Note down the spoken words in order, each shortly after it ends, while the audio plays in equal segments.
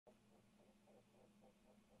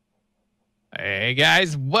Hey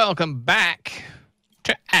guys, welcome back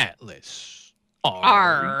to Atlas.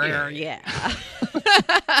 Yeah.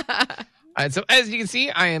 So as you can see,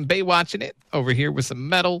 I am Baywatching it over here with some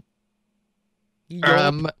metal.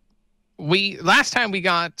 Yup. Last time we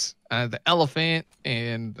got the elephant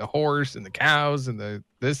and the horse and the cows and the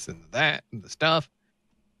this and that and the stuff,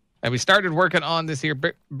 and we started working on this here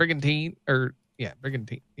Brigantine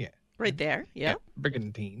Brigantine, Right there. Yep.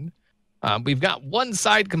 Brigantine. We've got one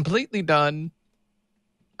side completely done.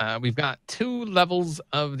 We've got 2 levels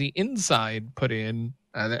of the inside put in.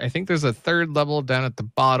 I think there's a 3rd level down at the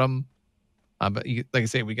bottom. But like I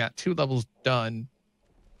say, we got 2 levels done.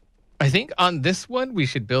 I think on this one, we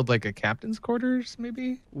should build like a captain's quarters,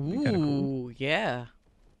 maybe. Ooh, cool. yeah.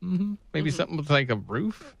 Maybe something with like a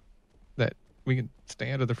roof that we can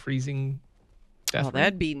stay out of the freezing death room.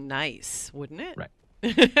 That'd be nice, wouldn't it? Right.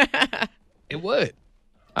 It would.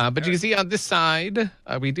 But you can see on this side,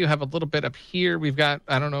 we do have a little bit up here. We've got,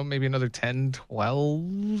 I don't know, maybe another 10,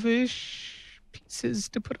 12-ish pieces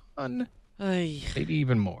to put on. Maybe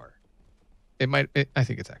even more. I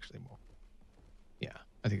think it's actually more. Yeah,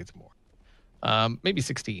 I think it's more. Maybe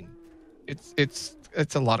 16. It's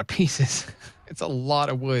a lot of pieces. It's a lot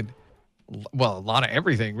of wood. Well, a lot of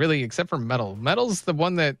everything, really, except for metal. Metal's the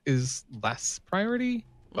one that is less priority,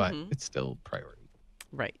 but it's still priority.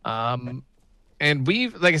 Right. And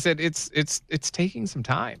like I said, it's taking some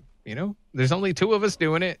time, you know? There's only 2 of us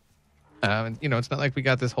doing it. You know, it's not like we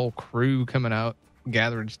got this whole crew coming out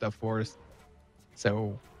gathering stuff for us.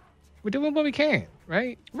 So we're doing what we can,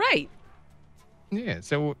 right? Right. Yeah.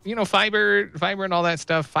 So, you know, fiber and all that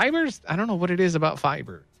stuff. Fibers, I don't know what it is about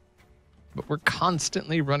fiber, but we're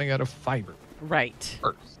constantly running out of fiber. Right.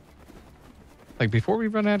 First. Like before we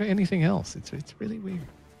run out of anything else. It's really weird.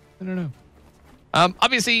 I don't know.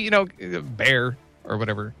 Obviously, you know, bear or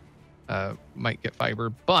whatever might get fiber,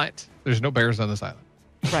 but there's no bears on this island.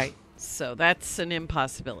 Right. So that's an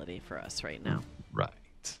impossibility for us right now. Right.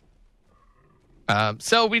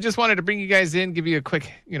 So we just wanted to bring you guys in, give you a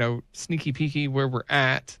quick, you know, sneaky peeky where we're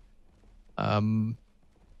at.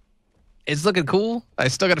 It's looking cool. I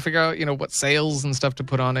still got to figure out, you know, what sails and stuff to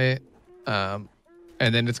put on it. And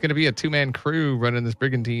then it's going to be a 2-man crew running this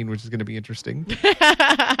Brigantine, which is going to be interesting.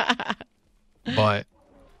 But,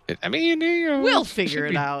 I mean, you know, we'll figure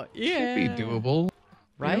it out. Yeah. Should be doable.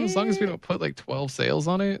 Right. You know, as long as we don't put like 12 sails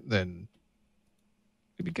on it, then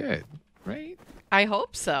it'd be good, right? I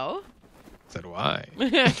hope so. So do I.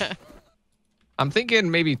 I'm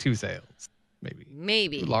thinking maybe 2 sails.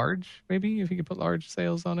 Maybe. Large, maybe, if you could put large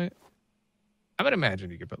sails on it. I would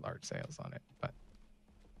imagine you could put large sails on it, but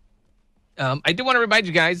I do want to remind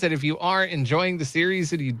you guys that if you are enjoying the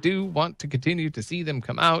series and you do want to continue to see them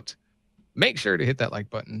come out, make sure to hit that like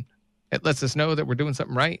button. It lets us know that we're doing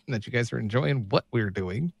something right and that you guys are enjoying what we're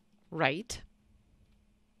doing. Right.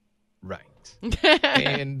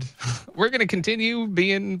 And we're going to continue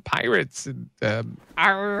being pirates. And,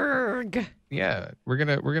 Arg. Yeah, we're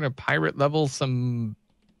gonna pirate level some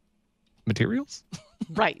materials.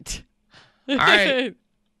 Right. All right.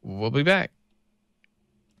 We'll be back.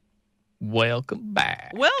 Welcome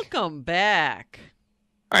back. Welcome back.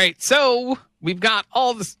 All right, so we've got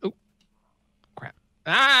all this. Oh, crap.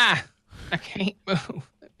 I can't move.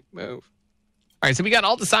 Let me move. All right, so we got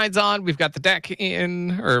all the sides on. We've got the deck in,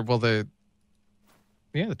 the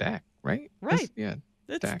deck, right? Right.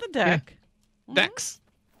 It's the deck. Yeah. Decks,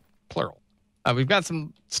 plural. We've got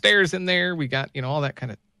some stairs in there. We got, you know, all that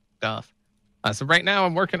kind of stuff. So right now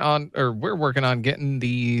we're working on getting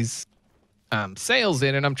these sails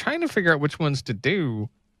in, and I'm trying to figure out which ones to do.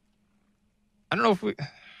 I don't know if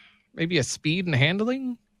maybe a speed and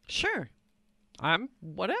handling? Sure.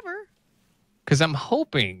 Whatever. Because I'm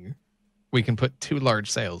hoping we can put 2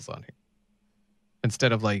 large sails on here.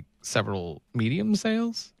 Instead of like several medium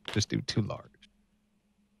sails, just do 2 large.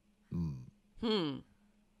 Let's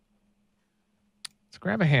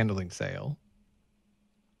grab a handling sail.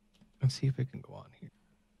 Let's see if it can go on here.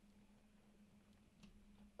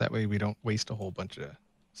 That way we don't waste a whole bunch of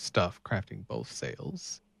stuff crafting both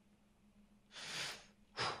sails.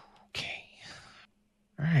 Okay.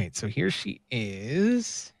 All right, so here she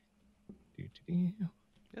is.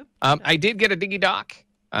 Yep. I did get a dinghy dock.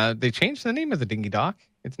 They changed the name of the dinghy dock.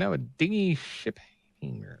 It's now a dinghy ship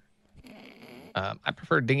hangar. I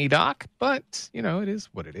prefer dinghy dock, but, you know, it is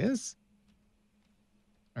what it is.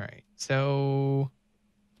 All right, so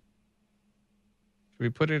should we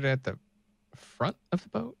put it at the front of the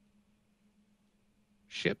boat?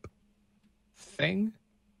 Ship thing?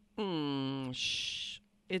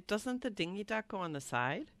 It doesn't the dinghy dock go on the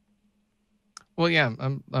side? Well, yeah,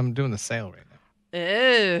 I'm doing the sail right now.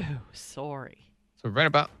 Oh, sorry. So right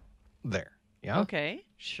about there. Yeah. Okay.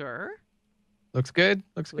 Sure. Looks good.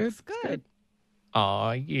 Looks good. Looks good.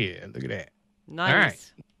 Oh, yeah. Look at that. Nice. All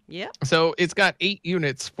right. Yep. So it's got 8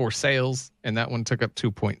 units for sales, and that one took up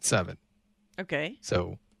 2.7. Okay.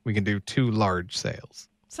 So we can do 2 large sales.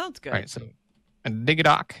 Sounds good. All right. So a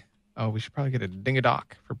dingadock. Oh, we should probably get a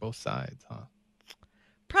dingadock for both sides, huh?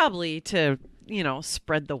 Probably to,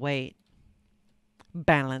 spread the weight.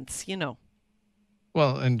 Balance,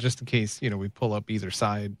 Well, and just in case, we pull up either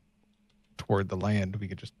side toward the land, we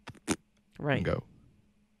could just Right. go.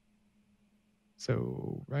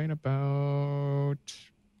 So right about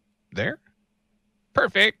there.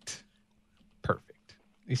 Perfect. Perfect.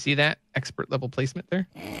 You see that expert level placement there?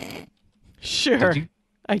 Sure.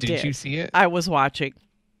 I did. did. You see it? I was watching.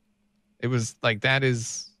 It was like that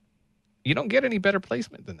is. You don't get any better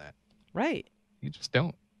placement than that. Right. You just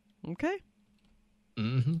don't. Okay.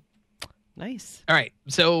 Mm-hmm. Nice. All right.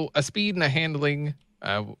 So a speed and a handling,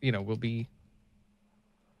 will be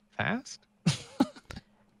fast.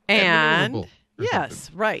 And maneuverable or yes,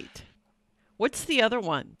 something. right. What's the other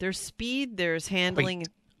one? There's speed, there's handling. Weight.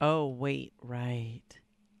 Oh, wait, right.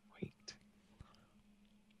 Wait.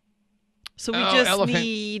 So we Oh, just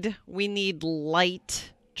elephant. we need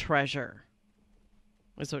light treasure.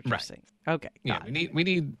 Is what you're Right. saying. Okay. Yeah, got we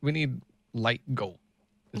need light gold.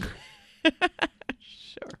 it.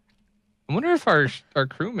 Sure. I wonder if our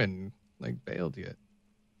crewmen bailed yet.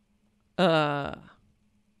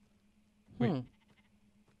 Wait.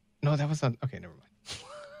 No, that was on. Okay, never mind.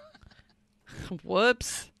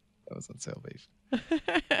 Whoops. That was on salvation.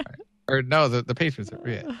 Right. Or no, the patrons are.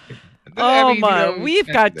 Yeah. Oh my, we've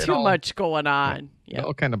got it too all- much going on. It Yeah.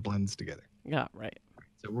 all kind of blends together. Yeah, right.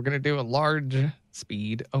 So we're gonna do a large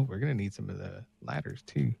speed. Oh, we're gonna need some of the ladders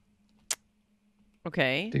too.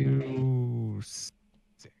 Okay. Do 6.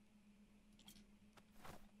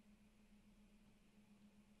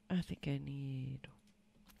 I think I need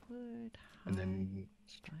wood, And then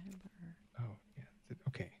fiber. oh yeah.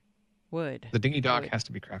 Okay. Wood. The dinghy dock Wood. has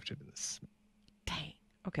to be crafted in this. Dang.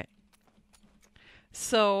 Okay.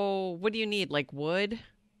 So, what do you need? Like wood?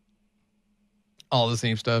 All the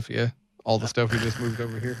same stuff, yeah. All the stuff we just moved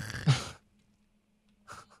over here.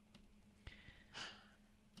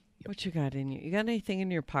 What you got in you? You got anything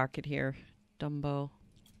in your pocket here, Dumbo?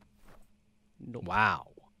 Nope. Wow.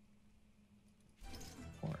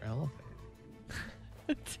 Poor elephant.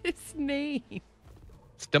 What's his name?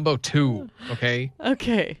 It's Dumbo 2, okay?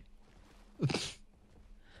 Okay.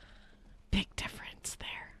 Big difference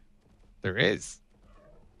there. There is.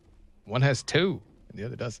 One has 2, and the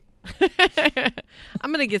other doesn't.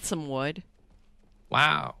 I'm gonna get some wood.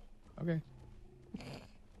 Wow. Okay.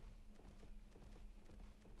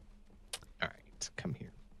 All right, come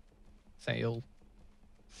here. Sail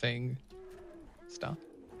thing stuff.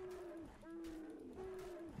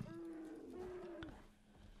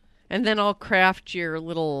 And then I'll craft your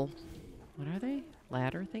little, what are they?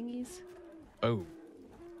 Ladder thingies? Oh.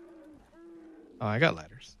 Oh, I got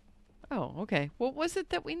ladders. Oh, okay. What was it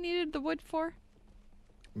that we needed the wood for?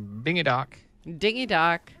 Dingy dock. Dinghy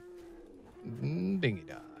dock. Dingy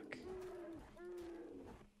dock.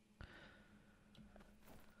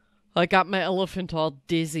 I got my elephant all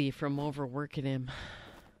dizzy from overworking him.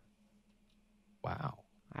 Wow.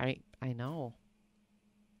 I know.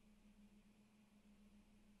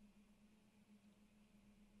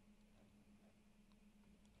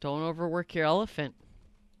 Don't overwork your elephant.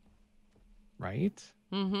 Right?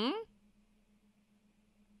 Mm-hmm.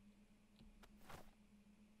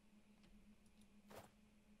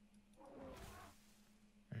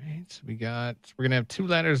 All right, so we're gonna have 2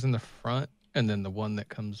 ladders in the front, and then the one that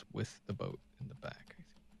comes with the boat in the back.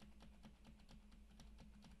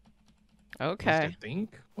 At least Okay. I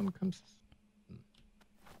think one comes.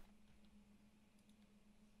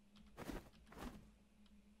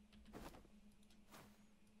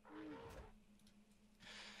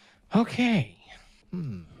 Okay.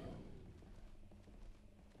 I'm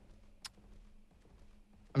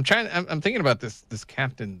thinking about this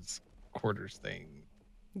captain's quarters thing.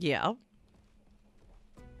 Yeah.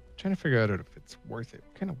 Trying to figure out if it's worth it.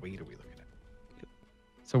 What kind of weight are we looking at?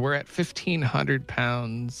 So we're at 1,500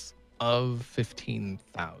 pounds of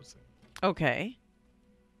 15,000. Okay.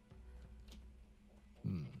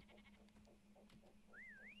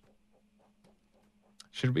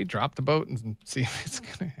 Should we drop the boat and see if it's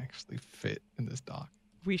gonna actually fit in this dock?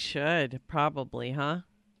 We should probably, huh?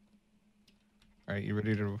 All right, you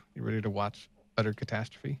ready to watch utter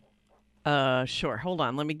catastrophe? Sure. Hold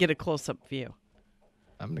on. Let me get a close-up view.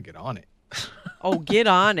 I'm gonna get on it. Oh, get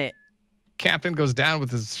on it. Captain goes down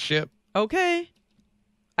with his ship. Okay.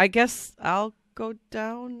 I guess I'll go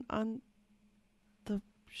down on the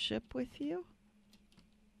ship with you?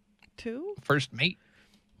 Too? First mate.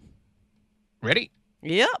 Ready?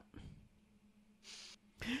 Yep.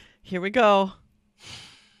 Here we go.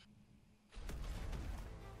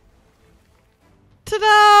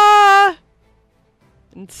 Ta-da!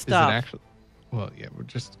 And Is it stuff. actually? Well, yeah. We'll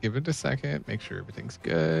just give it a second. Make sure everything's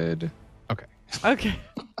good. Okay. Okay.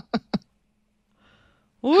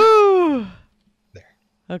 Woo! There.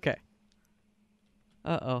 Okay.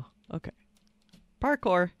 Uh-oh. Okay.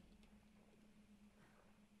 Parkour.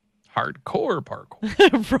 Hardcore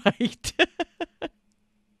parkour. Right.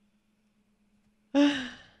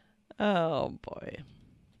 Oh, boy.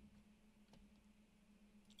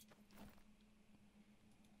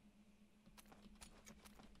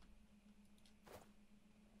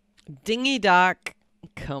 Dinghy dock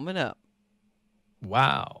coming up.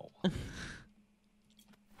 Wow.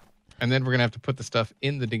 And then we're gonna have to put the stuff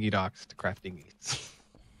in the dinghy docks to craft dinghies.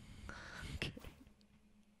 Okay.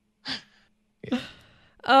 Yeah.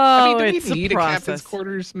 Oh, do it's we need a a captain's process.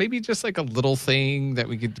 quarters? Maybe just like a little thing that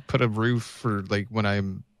we could put a roof for, like when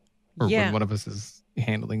when one of us is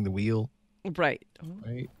handling the wheel. Right.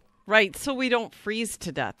 Right. Right, so we don't freeze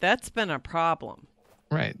to death. That's been a problem.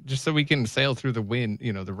 Right. Just so we can sail through the wind,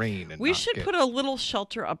 the rain. And We not should get... put a little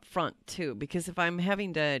shelter up front too, because if I'm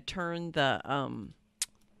having to turn the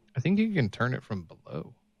I think you can turn it from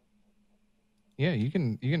below. Yeah, you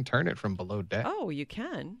can turn it from below deck. Oh, you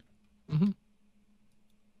can. Mm-hmm.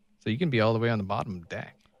 So you can be all the way on the bottom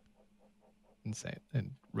deck and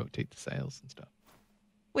rotate the sails and stuff.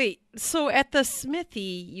 Wait, so at the smithy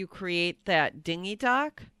you create that dinghy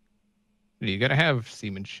dock? You got to have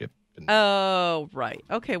seamanship. And... Oh, right.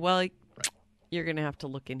 Okay, well, you're going to have to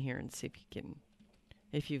look in here and see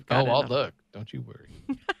if you've got I'll enough. look. Don't you worry.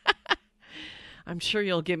 I'm sure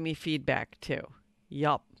you'll give me feedback too.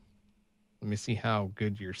 Yup. Let me see how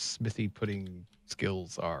good your smithy putting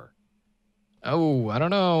skills are. Oh, I don't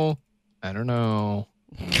know.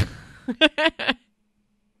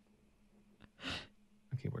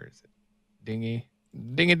 Okay, where is it? Dinghy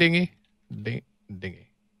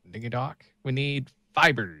dock. We need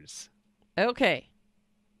fibers. Okay.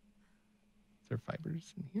 Is there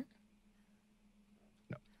fibers in here?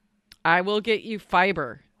 No. I will get you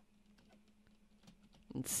fiber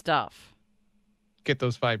and stuff. Get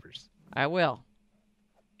those fibers. I will.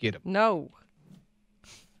 Get them. No.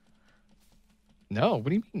 No. What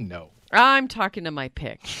do you mean no? I'm talking to my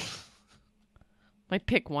pick. My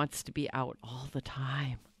pick wants to be out all the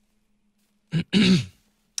time.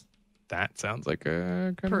 That sounds like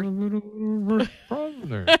a kind of a little problem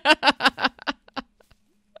there.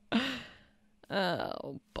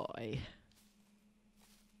 Oh boy.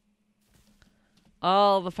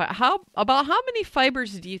 All the how many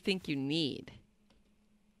fibers do you think you need?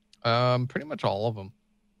 Pretty much all of them.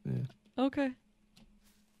 Yeah. Okay.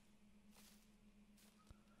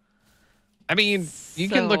 I mean, you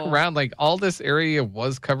can look So- around, like all this area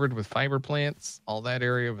was covered with fiber plants. All that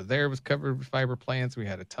area over there was covered with fiber plants. We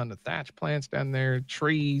had a ton of thatch plants down there,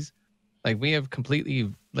 trees. Like we have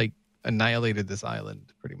completely annihilated this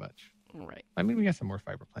island pretty much. Right. I mean, we got some more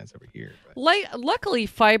fiber plants over here. But... Luckily,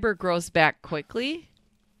 fiber grows back quickly.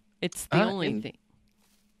 It's the only and thing.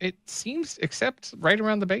 It seems, except right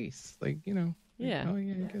around the base. Yeah. Oh,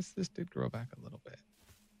 yeah, I guess this did grow back a little bit.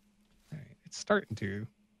 All right. It's starting to.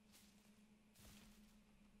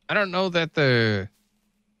 I don't know that the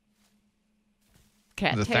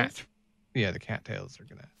Cattails? thatch. Yeah, the cattails are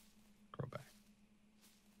going to grow back.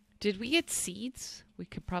 Did we get seeds? We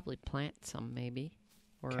could probably plant some, maybe.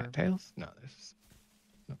 Or Cattails? No, there's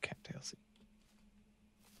no cattail seed.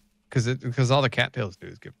 Because all the cattails do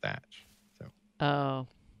is give thatch. So. Oh,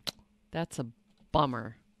 that's a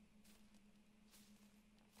bummer.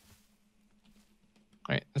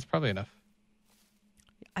 All right, that's probably enough.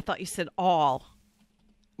 I thought you said all.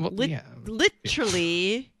 Well, yeah.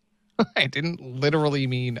 Literally. I didn't literally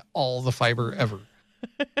mean all the fiber ever.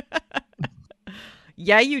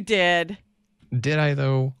 Yeah, you did. Did I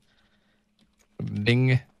though?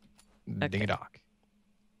 Ding dock.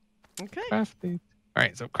 Okay. Crafting. All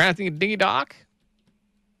right, so crafting a dinghy dock.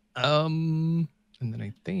 And then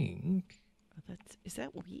I think Is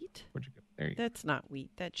that wheat? where'd you go? There you go. That's not wheat.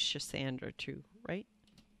 That's Shisandra too, right?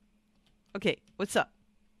 Okay, what's up?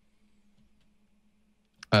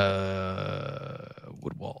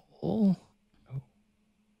 Wood wall. Oh,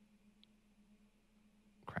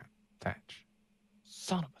 crap! Thatch.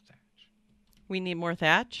 Son of a thatch. We need more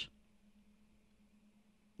thatch?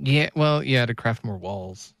 Yeah, well, yeah, to craft more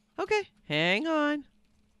walls. Okay, hang on.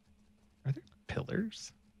 Are there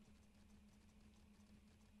pillars?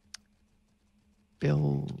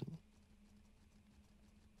 Bill.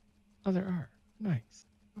 Oh, there are. Nice.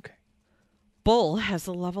 Bull has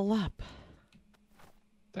a level up.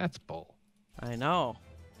 That's bull. I know.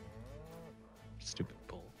 Stupid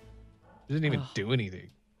bull. Doesn't even do anything.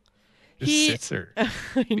 Just He- sits there.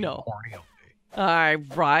 I know. Horny all day.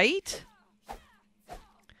 Right?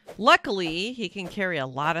 Luckily, he can carry a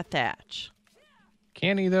lot of thatch.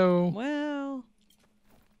 Can he though? Well,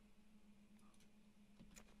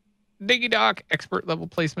 Diggy Dock expert level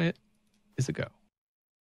placement is a go.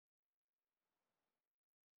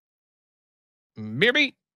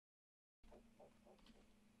 Mirby,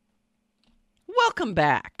 welcome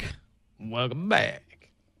back. welcome back.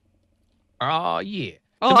 Oh yeah.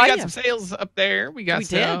 Oh, So we got yeah. some sales up there. We got We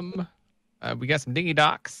did. some. We got some dinghy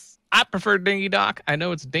docks. I prefer dinghy dock. I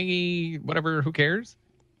know it's dinghy, whatever. Who cares?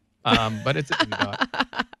 But it's a dinghy dock.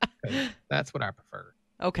 'Cause that's what I prefer.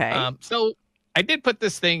 Okay. So I did put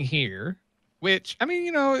this thing here, which I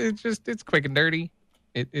mean, it's quick and dirty.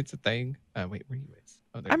 It's a thing. Wait, where are you?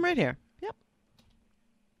 Oh, there I'm you right here. Yep.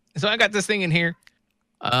 So I got this thing in here.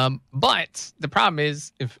 But the problem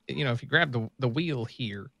is if you grab the wheel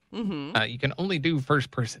here, Mm-hmm. you can only do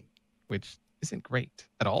first person, which isn't great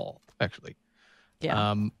at all, actually. Yeah.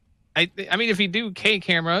 I mean, if you do K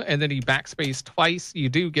camera and then you backspace twice, you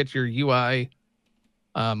do get your UI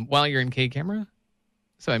while you're in K camera.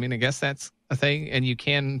 So I mean, I guess that's a thing, and you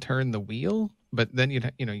can turn the wheel, but then you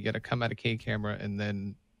got to come out of K camera and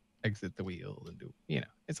then exit the wheel and do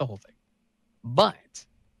it's a whole thing. But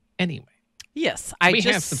anyway. Yes, We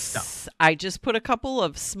have some stuff. I just put a couple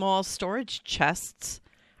of small storage chests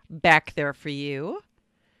back there for you.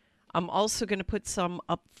 I'm also going to put some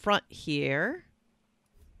up front here,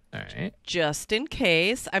 All right. just in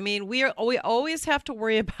case. I mean, we always have to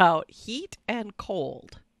worry about heat and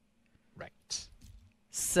cold. Right.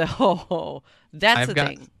 So that's I've the got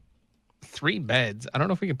thing. 3 beds. I don't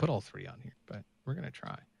know if we can put all 3 on here, but we're gonna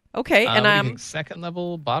try. Okay, What and do you I'm think, second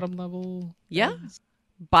level, bottom level. Yeah. beds?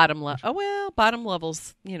 bottom level. Oh well, bottom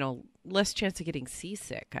levels. Less chance of getting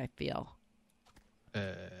seasick. I feel. All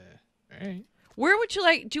right. Where would you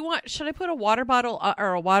like? Should I put a water bottle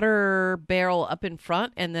or a water barrel up in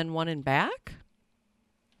front and then one in back?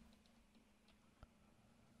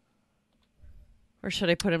 Or should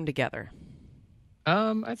I put them together?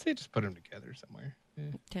 I'd say just put them together somewhere.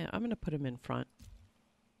 Yeah, I'm going to put them in front.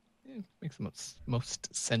 Makes the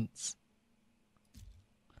most sense.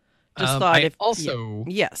 Just thought I if also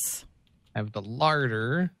yes. have the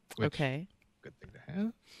larder. Which Okay. Good thing to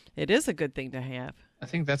have. It is a good thing to have. I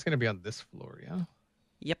think that's gonna be on this floor. Yeah.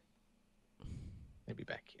 Yep. Maybe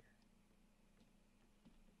back here.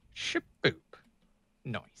 Ship boop.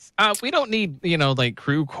 Nice. We don't need like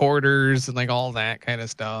crew quarters and like all that kind of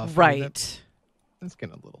stuff. I mean, Right. that's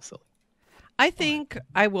getting a little silly. I think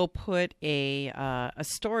I will put a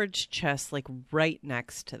storage chest like right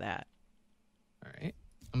next to that. All right.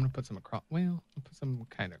 I'm gonna put some across. Well, I'll put some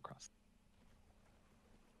kind of across.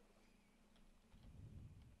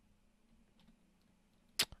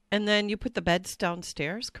 And then you put the beds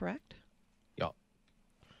downstairs, correct? Yup.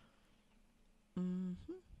 Mm-hmm.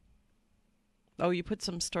 Oh, you put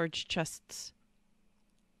some storage chests.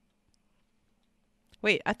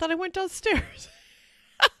 Wait, I thought I went downstairs.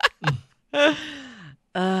 There's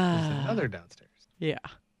another downstairs. Yeah.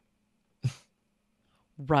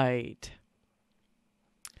 Right.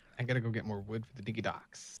 I gotta go get more wood for the dinghy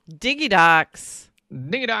docks. Diggy docks.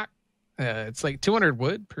 Dinghy dock. It's like 200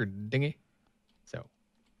 wood per dinghy. So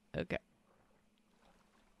Okay.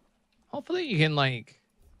 hopefully you can like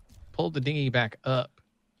pull the dinghy back up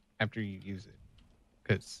after you use it,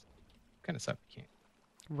 because kind of suck if you can't.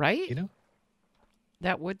 Right?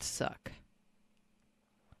 That would suck.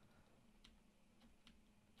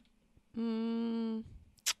 And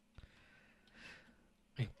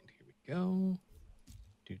here we go.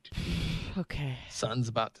 Okay. Sun's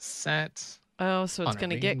about to set Oh, so it's On a going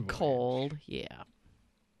to rain get voyage. cold. Yeah.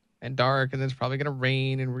 and dark, and then it's probably gonna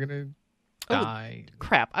rain, and we're gonna Oh. die.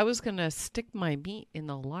 Crap. I was going to stick my meat in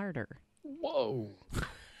the larder. Whoa.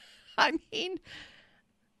 I mean,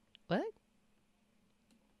 what?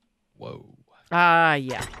 Whoa.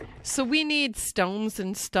 Yeah. So we need stones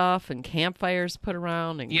and stuff and campfires put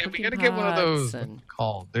around and Yeah, we cooking gotta get one of pots those. What's And it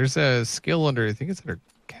called? There's a skill under. I think it's under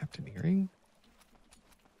captaineering.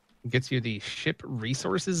 It gets you the ship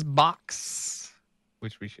resources box,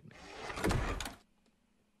 which we should make.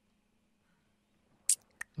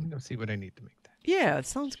 Let me go see what I need to make that yeah, it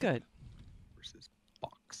sounds good. resources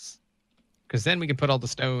box. Because then we can put all the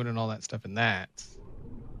stone and all that stuff in that.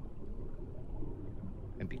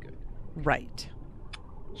 And be good. Right.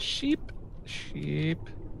 Sheep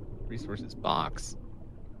resources box.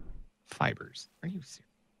 Fibers. Are you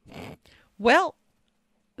serious? Well,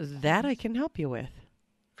 that I can help you with.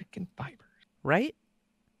 Freaking fibers. right?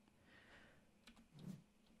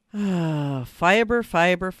 Fiber,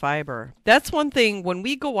 fiber, fiber. That's one thing. When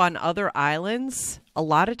we go on other islands, a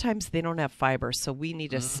lot of times they don't have fiber, so we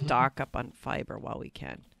need to stock up on fiber while we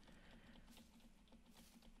can.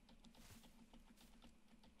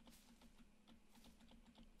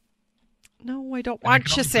 No, I don't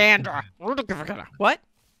want you, Sandra. What?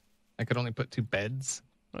 I could only put 2 beds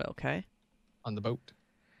Okay. on the boat.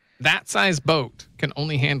 That size boat can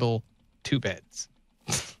only handle 2 beds.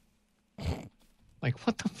 Like,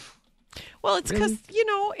 what the... Well, it's because,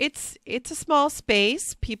 it's a small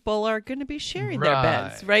space. People are going to be sharing their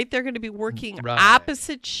beds, Right. right? They're going to be working Right.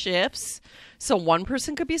 opposite shifts. So one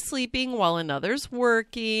person could be sleeping while another's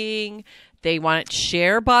working. They want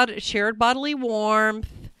shared bodily warmth,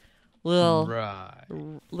 Right.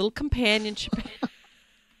 little companionship.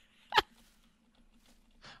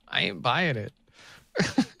 I ain't buying it.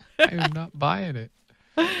 I am not buying it.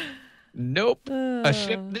 Nope. A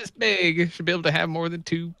ship this big should be able to have more than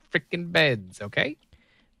 2 freaking beds, okay?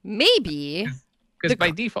 Maybe. Because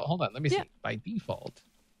by default, hold on, let me Yeah. see. By default,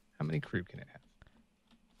 how many crew can it have?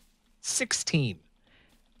 16.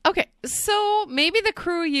 Okay, so maybe the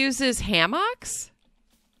crew uses hammocks?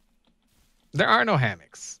 There are no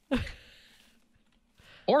hammocks.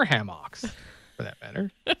 Or hammocks, for that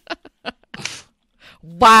matter.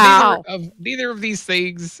 Wow. Neither of these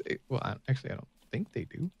things. Well, actually, I don't think they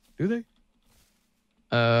do. Do they?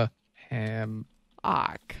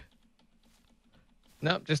 Ock.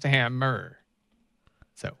 Nope, just a hammer.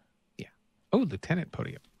 So, yeah. Oh, Lieutenant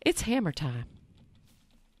Podium. It's hammer time.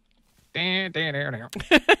 Can't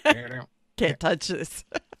Can't touch this.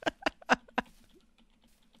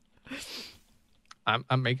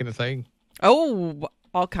 I'm making a thing. Oh,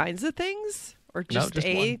 all kinds of things? Or just, just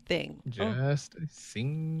a one. thing? Just a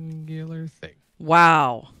singular thing.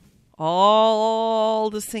 Wow. All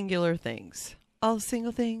the singular things. All the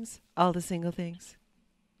single things. All the single things.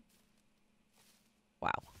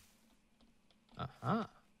 Wow. Uh-huh.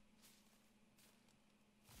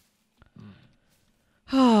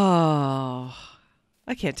 Oh,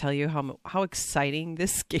 I can't tell you how exciting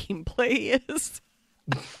this gameplay is.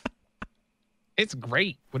 It's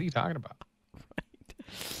great. What are you talking about?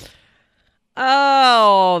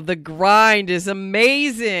 Oh, the grind is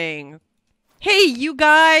amazing. Hey, you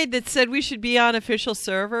guy that said we should be on official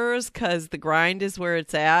servers because the grind is where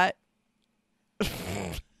it's at.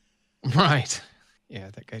 Right. Yeah,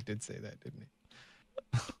 that guy did say that, didn't he?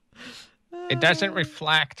 It doesn't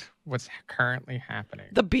reflect what's currently happening.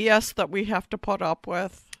 The BS that we have to put up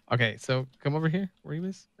with. Okay, so come over here. Where you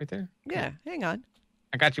is? Right there? Yeah, hang on.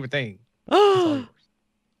 I got you a thing. It's all yours.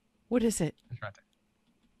 What is it? It's right there.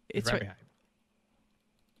 It's right right. behind.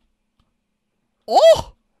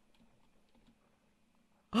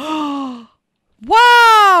 Oh!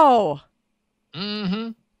 Wow!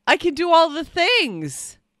 Mm-hmm. I can do all the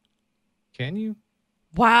things. Can you?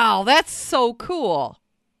 Wow, that's so cool.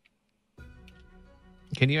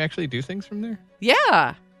 Can you actually do things from there?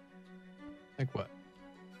 Yeah. Like what?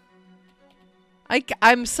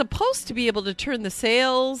 I'm supposed to be able to turn the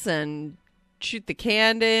sails and shoot the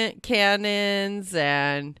cannons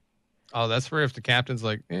and... Oh, that's for if the captain's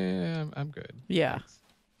like, I'm good. Yeah.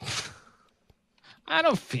 Thanks. I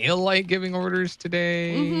don't feel like giving orders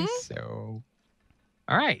today. Mhm. So,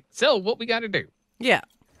 all right. So what we got to do? Yeah.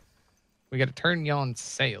 We got to turn yon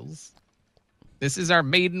sails. This is our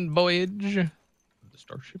maiden voyage of the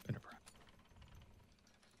Starship Enterprise.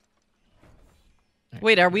 Right,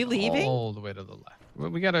 Wait, are we leaving? all the way to the left? Well,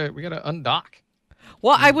 we gotta undock.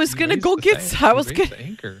 Well, I You- was you gonna raised go the get. sail. I You was raised gonna. the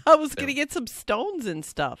anchor. I was So, gonna get some stones and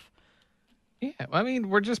stuff. Yeah, I mean,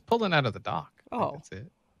 we're just pulling out of the dock. I think Oh. that's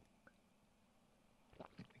it.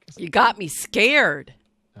 I guess- You got me scared.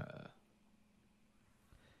 Uh,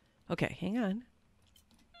 Okay, hang on.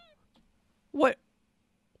 What?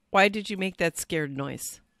 Why did you make that scared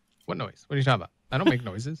noise? what noise? What are you talking about? I don't make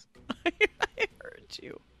noises. I heard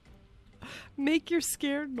you. Make your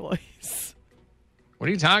scared noise. What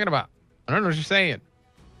are you talking about? I don't know what you're saying.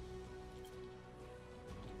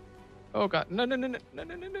 Oh God! No!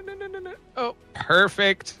 Oh,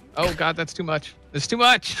 perfect. Oh God, that's too much. It's too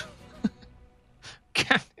much.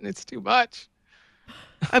 Captain, it's too much.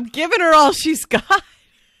 I'm giving her all she's got.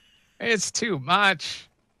 It's too much.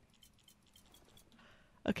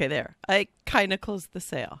 Okay, there. I kind of closed the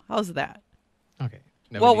sail. How's that? Okay.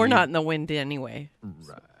 Now Well, we we're need- not in the wind anyway.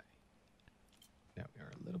 Right. Now we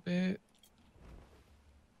are a little bit.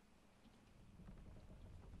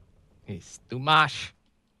 It's too much.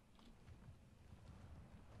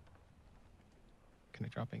 Can I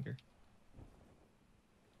drop anchor?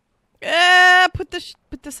 Put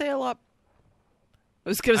the sail up. I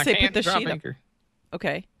was going to I say put can't the drop sheet up. anchor.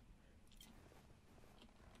 Okay.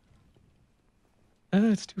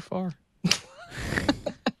 It's too far.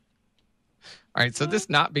 All right, so this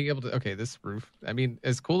not being able to... Okay, this roof. I mean,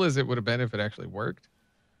 as cool as it would have been if it actually worked,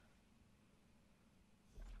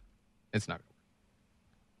 it's not.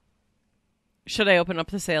 Should I open up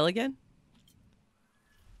the sail again?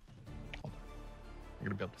 Hold on. I'm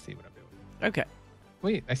going to be able to see what I'm doing. Okay.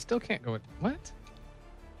 Wait, I still can't go in... What?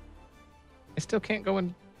 I still can't go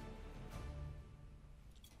in...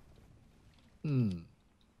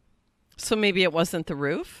 So maybe it wasn't the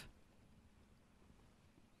roof?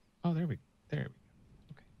 Oh, there we go.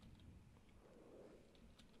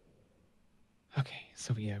 Okay,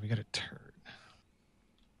 so yeah, we got to turn.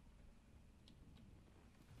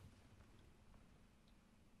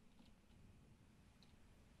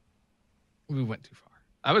 We went too far.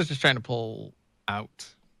 I was just trying to pull out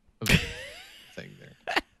of the thing there.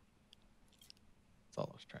 That's all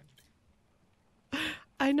I was trying to do.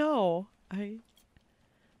 I know. I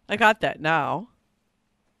got that now.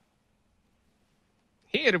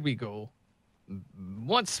 Here we go.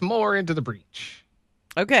 Once more into the breach.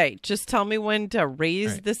 Okay, just tell me when to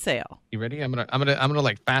raise right. the sail. You ready? I'm gonna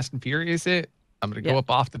like Fast and Furious it. I'm gonna go Yeah. up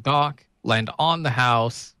off the dock, land on the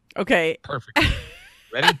house. Okay. Perfect.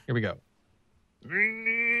 Ready? Here we go.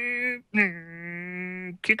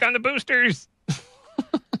 Kick on the boosters.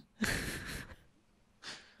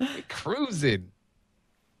 We're cruising.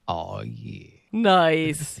 Oh yeah.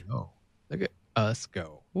 Nice. Oh, look at us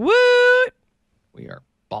go. Woot! We are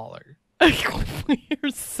baller.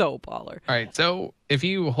 You're so baller. All right, so if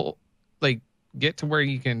you get to where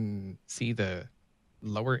you can see the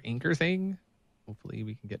lower anchor thing, hopefully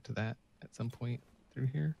we can get to that at some point through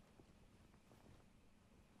here.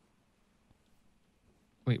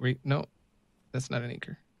 Wait, no, that's not an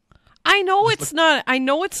anchor. I know it's not. I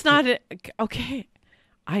know it's not. Okay.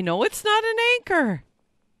 I know it's not an anchor.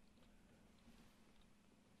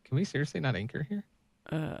 Can we seriously not anchor here?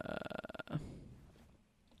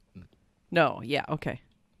 No. Yeah. Okay.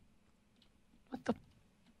 What the?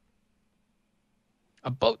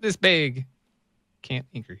 A boat this big can't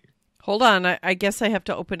anchor here. Hold on. I guess I have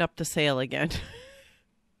to open up the sail again.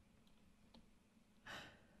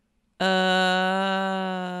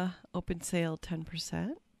 Open sail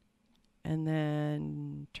 10%, and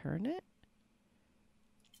then turn it.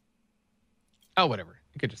 Oh, whatever.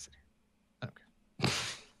 You could just sit here. I don't care.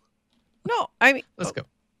 No, I mean. Let's go.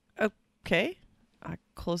 Okay. I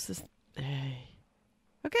close this.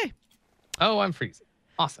 Okay. Oh, I'm freezing.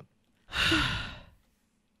 Awesome.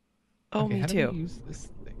 Oh, okay, me how do too. we use this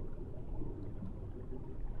thing?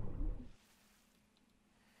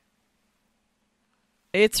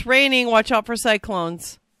 It's raining. Watch out for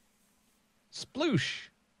cyclones. Sploosh.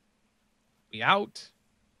 We out.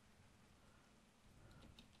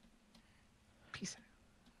 Peace out.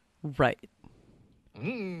 Right.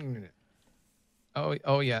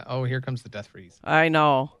 Oh yeah. Oh, here comes the death freeze. I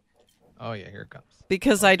know. Oh yeah, here it comes.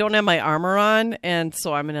 Because I don't have my armor on, and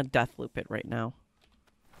so I'm going to death loop it right now.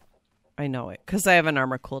 I know it. Because I have an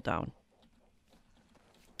armor cooldown.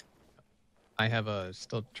 I have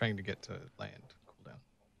still trying to get to land cooldown.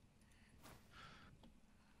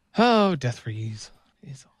 Oh, death freeze.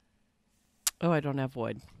 Oh, I don't have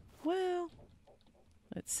wood. Well,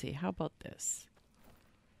 let's see. How about this?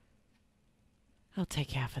 I'll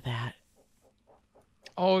take half of that.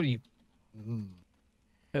 Oh, you.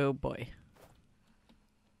 Oh, boy.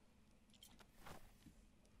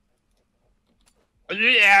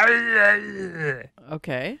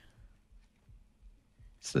 Okay.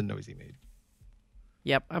 It's the noise he made.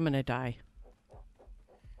 Yep, I'm going to die.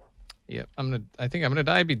 Yep, I think I'm gonna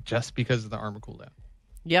die just because of the armor cooldown.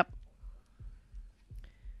 Yep.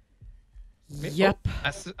 Yep.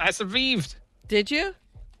 Oh, I survived. Did you?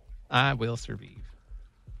 I will survive.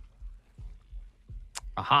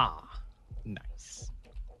 Aha. Nice.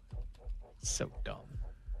 So dumb.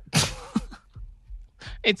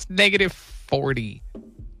 It's -40.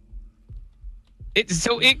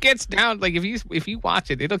 It gets down, like if you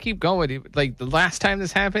watch it, it'll keep going. Like the last time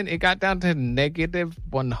this happened, it got down to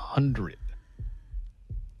 -100.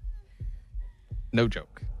 No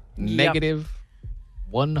joke. Yep.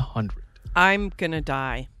 -100. I'm going to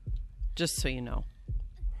die. Just so you know.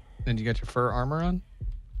 And you got your fur armor on?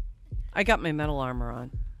 I got my metal armor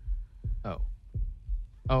on. Oh.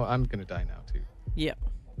 Oh, I'm gonna die now too. Yep.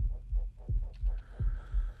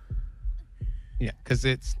 Yeah, because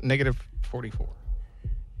it's -44.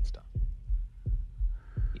 Stop.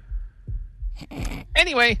 Yeah.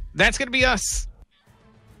 Anyway, that's gonna be us.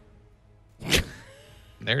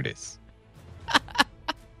 There it is.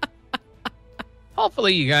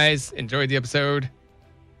 Hopefully you guys enjoyed the episode.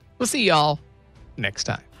 We'll see y'all next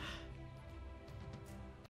time.